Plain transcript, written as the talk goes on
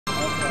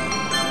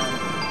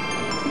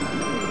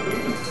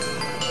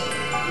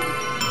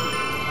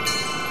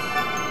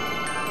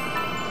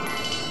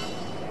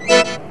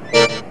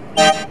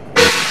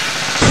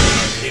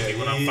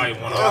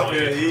like one of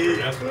them.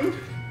 That's what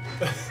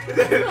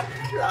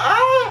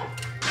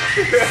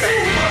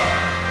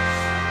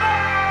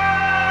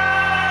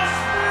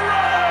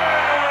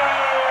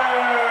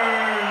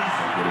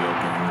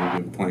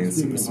Playing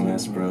Super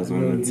Smash Bros.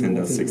 on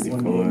Nintendo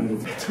 64.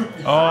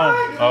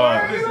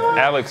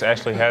 Alex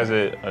actually has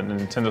a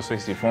Nintendo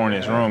 64 in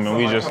his room, and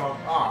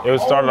it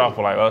was started off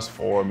with like us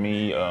four,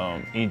 me,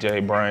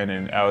 EJ, Brian,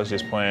 and Alex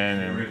just playing,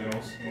 and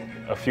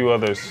a few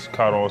others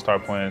caught on and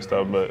started playing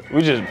stuff, but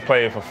we just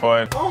play it for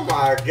fun. Oh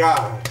my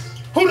gosh.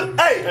 Who the third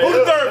best? Who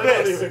the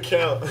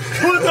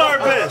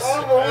third best?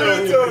 Who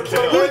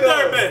the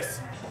third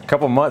best? A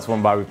couple months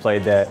went by, we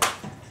played that,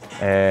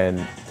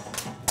 and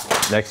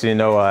next thing you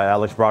know,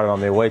 Alex brought it on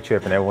the away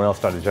trip, and everyone else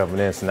started jumping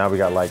in. So now we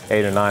got like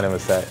 8 or 9 of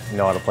us that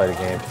know how to play the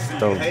game.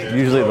 So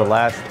usually the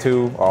last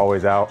 2 are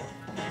always out.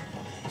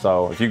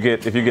 So if you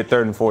get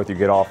 3rd and 4th, you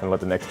get off and let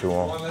the next 2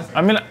 on.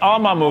 I mean, all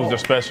my moves are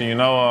special, you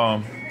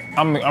know.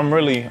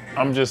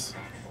 I'm just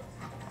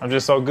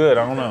so good.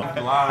 I don't know.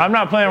 I'm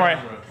not playing right.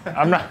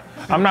 I'm not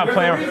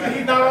playing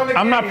right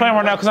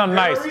now because I'm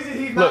nice.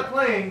 Look,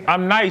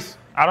 I'm nice.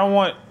 I don't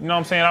want, you know what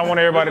I'm saying? I want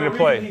everybody to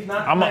play.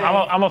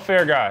 I'm a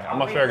fair guy.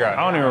 I'm a fair guy. I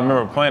don't even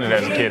remember playing it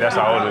as a kid. That's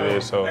how old it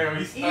is. So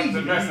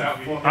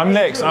I'm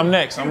next.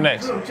 Check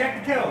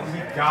the kills.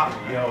 You got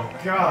me, yo.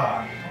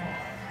 God.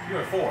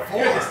 You're at 4.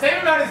 You're the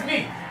same amount as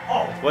me.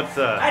 Oh. What's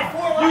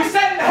You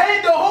sat in the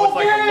head the whole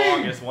like game. the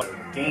longest one?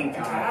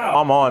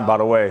 I'm on, by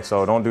the way,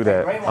 so don't do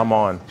that. I'm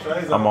on.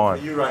 I'm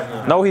on.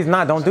 No, he's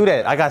not. Don't do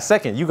that. I got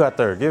 2nd. You got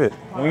 3rd. Give it.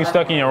 when you're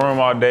stuck in your room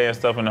all day and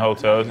stuff in the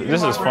hotel,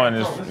 this is fun.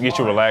 Just get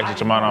you relaxed,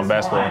 get your mind on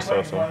basketball and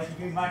stuff. So.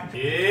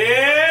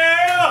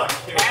 Yeah!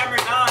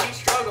 Cameron, nah, he's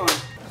struggling.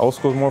 Old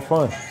school's more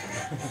fun.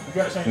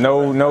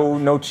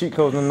 No cheat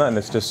codes, no nothing.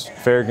 It's just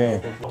fair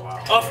game.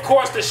 Of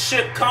course, the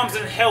ship comes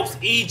and helps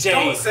EJ.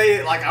 Don't say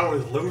it like I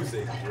was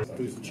losing.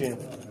 Who's the champ?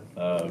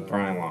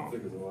 Brian Long.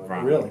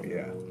 Brian Really? Long,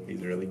 yeah.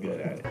 He's really good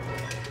at it.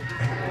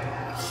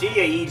 See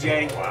ya,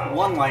 EJ. Wow.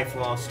 1 life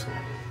lost.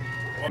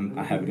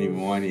 I haven't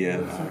even won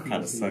yet. I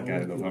kind of suck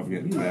at it if I'm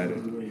getting bad at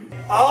it.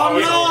 Oh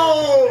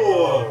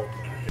no!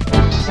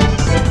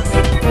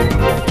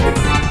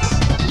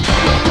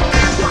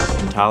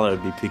 Tyler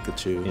would be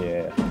Pikachu.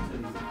 Yeah.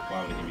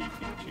 Why would he be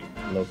Pikachu?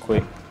 A little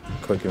quick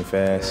and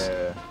fast.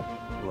 Yeah.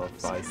 A little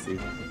feisty.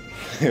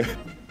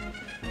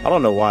 I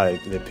don't know why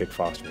they pick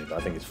Fox for me, but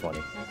I think it's funny.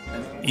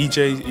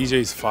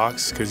 EJ's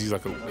Fox because he's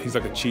like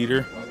a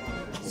cheater,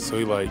 so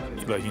he like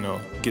you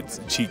know gets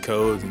cheat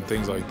codes and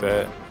things like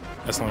that.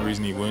 That's the only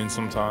reason he wins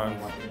sometimes.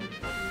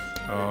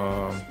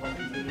 I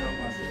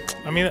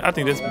mean, I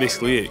think that's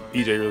basically it.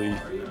 EJ really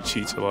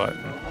cheats a lot.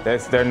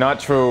 They're not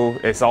true.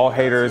 It's all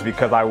haters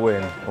because I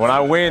win. When I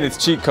win, it's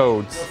cheat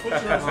codes.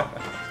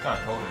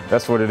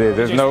 That's what it is.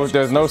 There's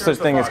no such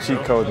thing as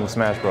cheat codes in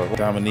Smash Bros.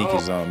 Dominique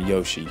is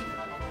Yoshi.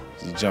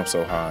 He jumps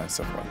so high and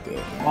stuff like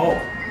that. Oh.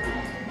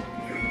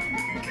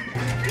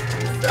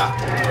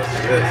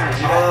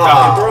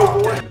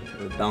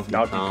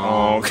 Donkey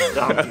Kong.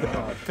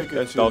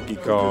 That's Donkey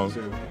Kong.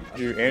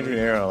 Andrew and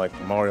Aaron are like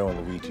Mario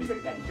and Luigi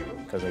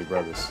because they're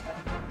brothers.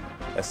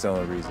 That's the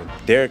only reason.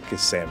 Derek is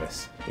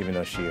Samus, even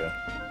though she a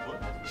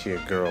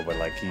girl, but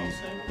like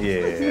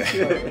yeah.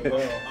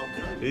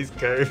 He's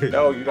Kirby.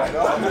 No, you don't.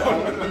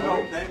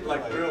 No,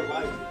 like real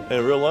life.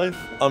 In real life,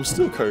 I'm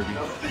still Kirby.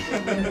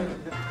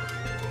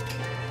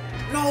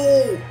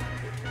 No!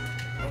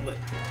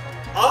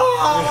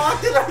 Oh, how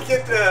did I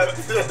get that?